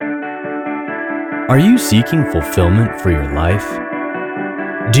Are you seeking fulfillment for your life?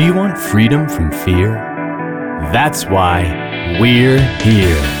 Do you want freedom from fear? That's why we're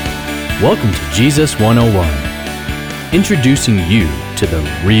here. Welcome to Jesus 101, introducing you to the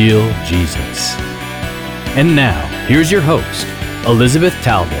real Jesus. And now, here's your host, Elizabeth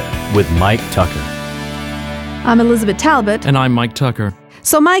Talbot with Mike Tucker. I'm Elizabeth Talbot. And I'm Mike Tucker.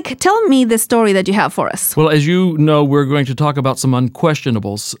 So, Mike, tell me the story that you have for us. Well, as you know, we're going to talk about some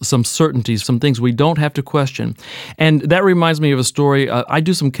unquestionables, some certainties, some things we don't have to question. And that reminds me of a story. I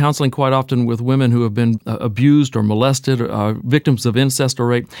do some counseling quite often with women who have been abused or molested, or victims of incest or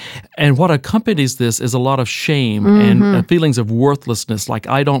rape. And what accompanies this is a lot of shame and feelings of worthlessness, like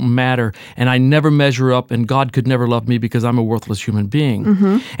I don't matter and I never measure up and God could never love me because I'm a worthless human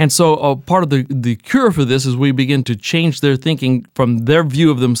being. And so part of the cure for this is we begin to change their thinking from their view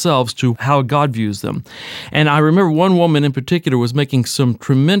of themselves to how God views them. And I remember one woman in particular was making some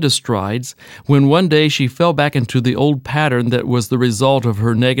tremendous strides when one day she fell back into the old pattern that was the result of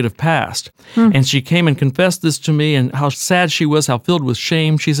her negative past. And she came and confessed this to me and how sad she was, how filled with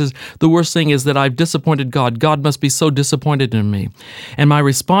shame. She says, the worst thing is that I've disappointed God. God must be so disappointed in me. And my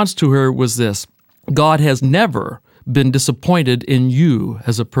response to her was this: God has never been disappointed in you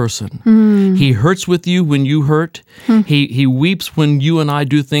as a person. He hurts with you when you hurt. He weeps when you and I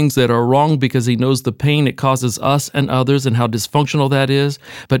do things that are wrong because he knows the pain it causes us and others and how dysfunctional that is.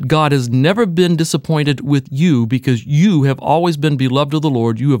 But God has never been disappointed with you because you have always been beloved of the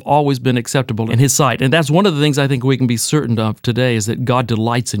Lord. You have always been acceptable in His sight. And that's one of the things I think we can be certain of today is that God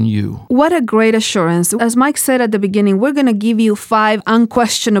delights in you. What a great assurance. As Mike said at the beginning, we're going to give you 5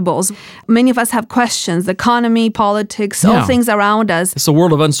 unquestionables. Many of us have questions: the economy, politics, all things around us. It's a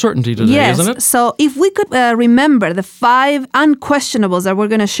world of uncertainty today, isn't it? So if we could remember the 5 unquestionables that we're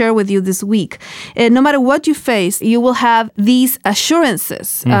going to share with you this week, no matter what you face, you will have these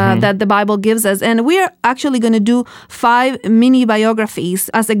assurances that the Bible gives us. And we are actually going to do 5 mini biographies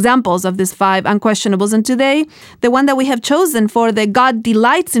as examples of these 5 unquestionables. And today, the one that we have chosen for the God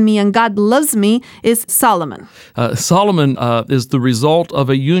delights in me and God loves me is Solomon. Solomon is the result of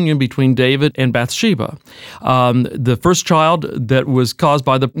a union between David and Bathsheba. The first child that was caused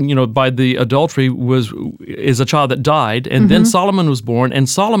by the adultery is a child that died, and then Solomon was born, and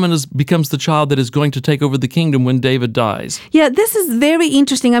Solomon becomes the child that is going to take over the kingdom when David dies. Yeah, this is very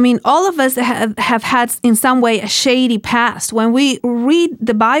interesting. I mean, all of us have had in some way a shady past. When we read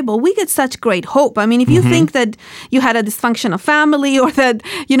the Bible, we get such great hope. I mean, if you think that you had a dysfunctional family or that,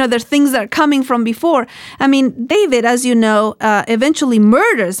 there's things that are coming from before. I mean, David, as you know, eventually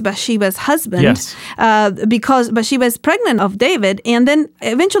murders Bathsheba's husband because Bathsheba is pregnant of David, and then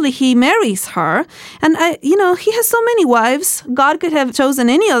eventually he marries her. And, he has so many wives. God could have chosen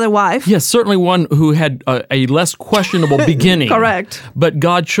any other wife. Yes, certainly one who had a less questionable beginning. Correct. But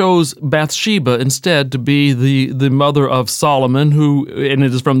God chose Bathsheba instead to be the mother of Solomon, and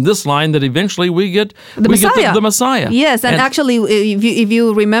it is from this line that eventually we get the Messiah. Yes, and actually, if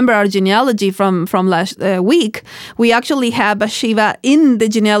you remember our genealogy from last week, we actually have Bathsheba in the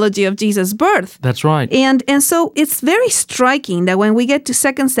genealogy of Jesus' birth. That's right. And so it's very striking that when we get to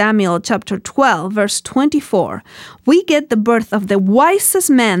 2 Samuel chapter 12, verse 24, we get the birth of the wisest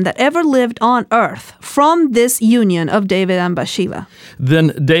man that ever lived on earth from this union of David and Bathsheba. Then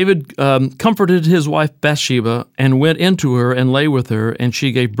David comforted his wife Bathsheba and went into her and lay with her, and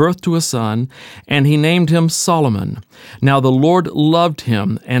she gave birth to a son, and he named him Solomon. Now the Lord loved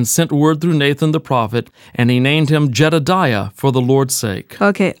him and sent word through Nathan the prophet, and he named him Jedediah for the Lord's sake.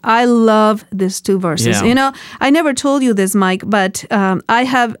 Okay, I love these 2 verses. Yeah. I never told you this, Mike, but I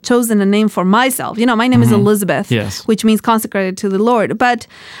have chosen a name for myself. My name is Elizabeth, which means consecrated to the Lord. But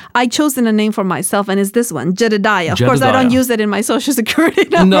I chosen a name for myself, and it's this one, Jedediah. Of course, I don't use it in my Social Security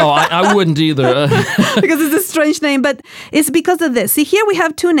number. No, I wouldn't either. Because it's a strange name, but it's because of this. See, here we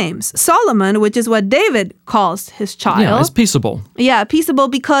have 2 names. Solomon, which is what David calls his child. Yeah, it's peaceable. Yeah, peaceable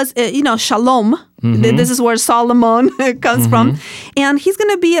because, shalom. This is where Solomon comes from. And he's going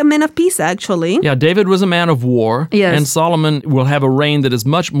to be a man of peace, actually. Yeah, David was a man of war. Yes. And Solomon will have a reign that is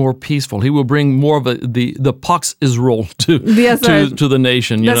much more peaceful. He will bring more of the Pax Israel to the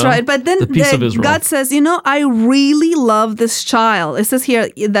nation. That's right. But then the peace of Israel. God says, I really love this child. It says here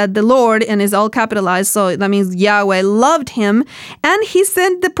that the Lord, and is all capitalized, so that means Yahweh loved him. And he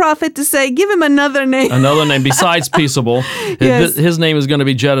sent the prophet to say, give him another name. Another name besides peaceable. Yes. His name is going to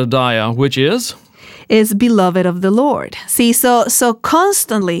be Jedediah, which is beloved of the Lord. See, so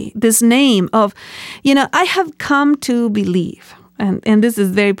constantly this name of, I have come to believe and this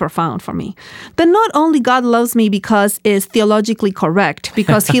is very profound for me, that not only God loves me because it's theologically correct,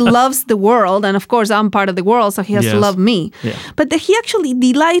 because he loves the world, and of course I'm part of the world, so he has to love me, but that he actually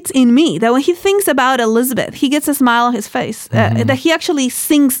delights in me, that when he thinks about Elizabeth, he gets a smile on his face, that he actually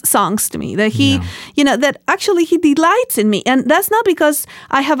sings songs to me, that he, that actually he delights in me. And that's not because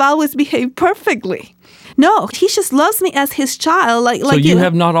I have always behaved perfectly. No, he just loves me as his child. So you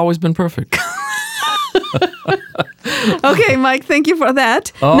have not always been perfect. Okay, Mike, thank you for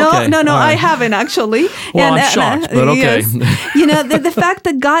that. Oh, okay. No, right. I haven't actually. Well, I'm shocked, but okay. Yes. The fact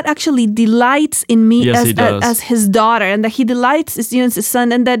that God actually delights in me as his daughter, and that he delights in you as his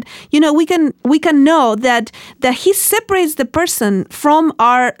son, and that we can know that he separates the person from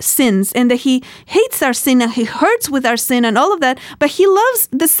our sins, and that he hates our sin and he hurts with our sin and all of that, but he loves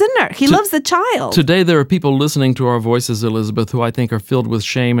the sinner. He loves the child. Today there are people listening to our voices, Elizabeth, who I think are filled with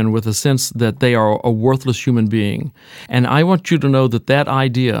shame and with a sense that they are a worthless human being. And I want you to know that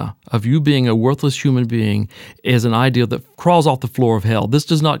idea of you being a worthless human being is an idea that crawls off the floor of hell. This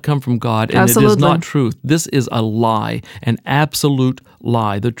does not come from God, and Absolutely. It is not truth. This is a lie, an absolute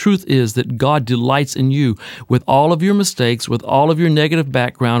lie. The truth is that God delights in you with all of your mistakes, with all of your negative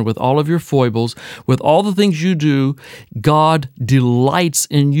background, with all of your foibles, with all the things you do. God delights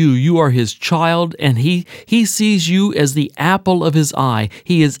in you. You are his child, and he sees you as the apple of his eye.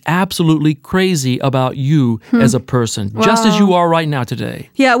 He is absolutely crazy about you as a person, just as you are right now today.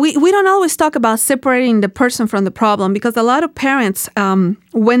 Yeah, we don't always talk about separating the person from the problem, because a lot of parents,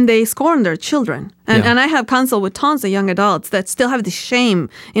 when they scorn their children, and I have counseled with tons of young adults that still have this shame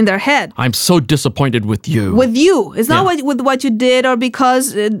in their head. I'm so disappointed with you. With you. It's not with what you did or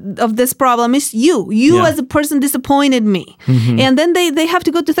because of this problem. It's you. You as a person disappointed me. Mm-hmm. And then they have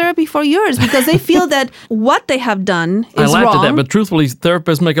to go to therapy for years because they feel that what they have done is wrong. I laughed at that, but truthfully,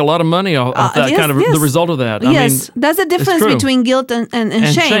 therapists make a lot of money off that the result of that. Yes, that's the difference between guilt and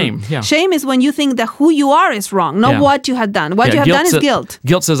shame. Shame is when you think that who you are is wrong, not what you have done. What you have done is guilt.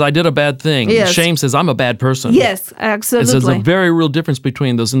 Guilt says, I did a bad thing. Yes. Shame says, I'm a bad person. Yes, absolutely. There's a very real difference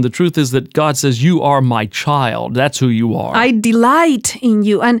between those. And the truth is that God says, you are my child. That's who you are. I delight in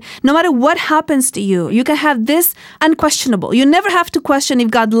you. And no matter what happens to you, you can have this unquestionable. You never have to question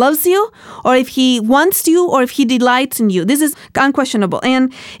if God loves you or if he wants you or if he delights in you. This is unquestionable.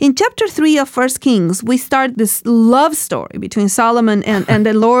 And in chapter 3 of 1 Kings, we start this love story between Solomon and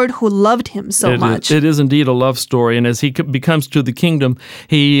the Lord who loved him so much. It is indeed a love story. And as he becomes to the kingdom,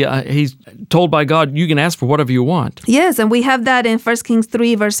 he's told by God, you can ask for whatever you want. Yes, and we have that in 1 Kings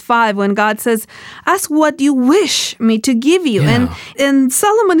 3 verse 5 when God says, ask what you wish me to give you. Yeah. And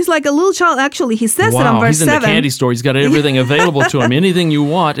Solomon is like a little child. Actually, he says it on verse 7. He's in the candy store. He's got everything available to him. Anything you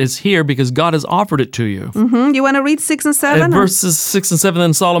want is here because God has offered it to you. Mm-hmm. You want to read 6 and 7? Verses 6 and 7,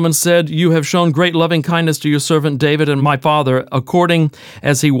 then Solomon said, you have shown great loving kindness to your servant David and my father, according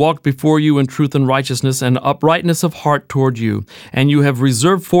as he walked before you in truth and righteousness and uprightness of heart toward you. And you have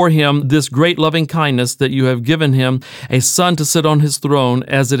reserved for him this great loving kindness that you have given him a son to sit on his throne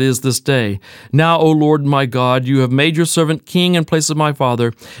as it is this day. Now, O Lord my God, you have made your servant king in place of my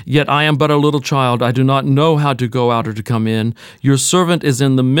father, yet I am but a little child. I do not know how to go out or to come in. Your servant is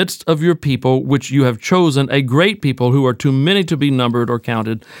in the midst of your people, which you have chosen, a great people who are too many to be numbered or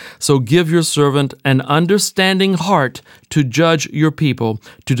counted. So give your servant an understanding heart to judge your people,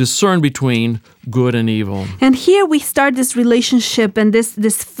 to discern between good and evil. And here we start this relationship and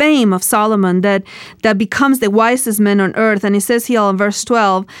this fame of Solomon that becomes the wisest man on earth. And it says here in verse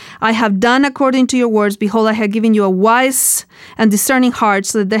 12, I have done according to your words. Behold, I have given you a wise and discerning heart,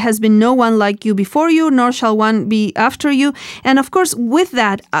 so that there has been no one like you before you, nor shall one be after you. And of course, with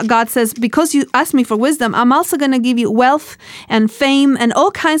that, God says, because you asked me for wisdom, I'm also going to give you wealth and fame and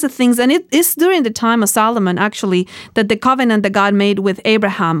all kinds of things. And it is during the time of Solomon, actually, that the covenant that God made with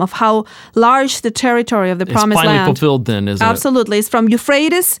Abraham of how large the territory of the promised land. It's finally fulfilled then, isn't it? Absolutely. It's from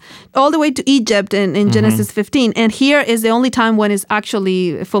Euphrates all the way to Egypt in Genesis 15. And here is the only time when it's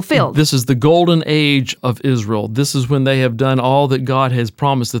actually fulfilled. This is the golden age of Israel. This is when they have done all that God has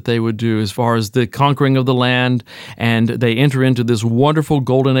promised that they would do as far as the conquering of the land, and they enter into this wonderful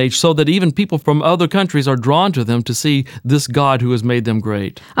golden age so that even people from other countries are drawn to them to see this God who has made them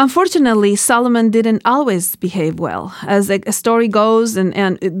great. Unfortunately, Solomon didn't always behave well. As a story goes,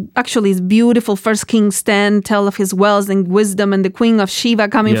 and actually it's beautiful, 1 Kings 10 tell of his wealth and wisdom, and the Queen of Sheba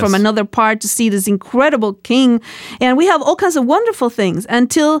coming from another part to see this incredible king. And we have all kinds of of wonderful things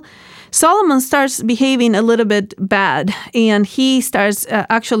until Solomon starts behaving a little bit bad, and he starts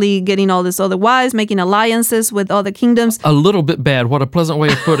actually getting all these other wives, making alliances with other kingdoms. A little bit bad. What a pleasant way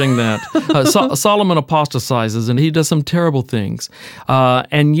of putting that. Solomon apostatizes, and he does some terrible things.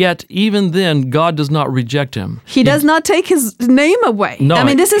 And yet, even then, God does not reject him. He does not take his name away. No, I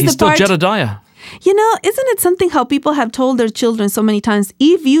mean, this is he's the still part. Jedediah. You know, isn't it something how people have told their children so many times,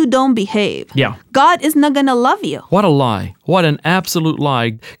 if you don't behave, Yeah. God is not going to love you. What a lie. What an absolute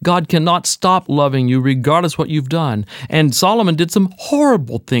lie. God cannot stop loving you regardless what you've done. And Solomon did some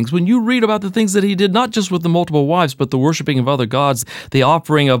horrible things. When you read about the things that he did, not just with the multiple wives, but the worshiping of other gods, the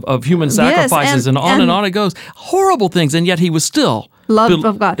offering of human sacrifices, and on it goes. Horrible things, and yet he was still love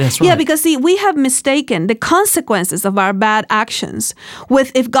of God. That's right. Yeah, because see, we have mistaken the consequences of our bad actions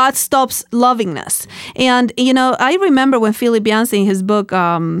with if God stops loving us. And, you know, I remember when Philip Yancey in his book,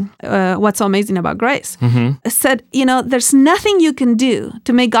 What's So Amazing About Grace, said, you know, there's nothing you can do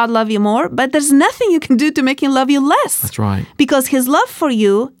to make God love you more, but there's nothing you can do to make him love you less. That's right. Because his love for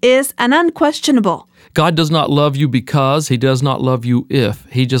you is an unquestionable. God does not love you because, he does not love you if.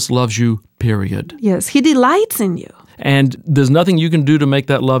 He just loves you, period. Yes, he delights in you. And there's nothing you can do to make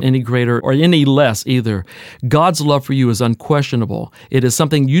that love any greater or any less either. God's love for you is unquestionable. It is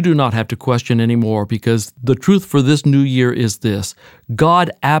something you do not have to question anymore, because the truth for this new year is this: God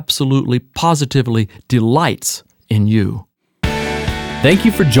absolutely, positively delights in you. Thank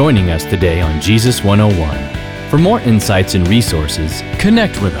you for joining us today on Jesus 101. For more insights and resources,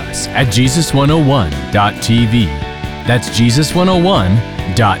 connect with us at Jesus101.tv. That's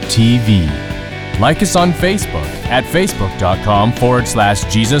Jesus101.tv. Like us on Facebook at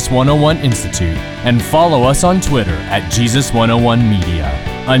facebook.com/Jesus101 Institute, and follow us on Twitter at Jesus101 Media.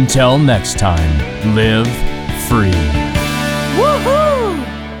 Until next time, live free.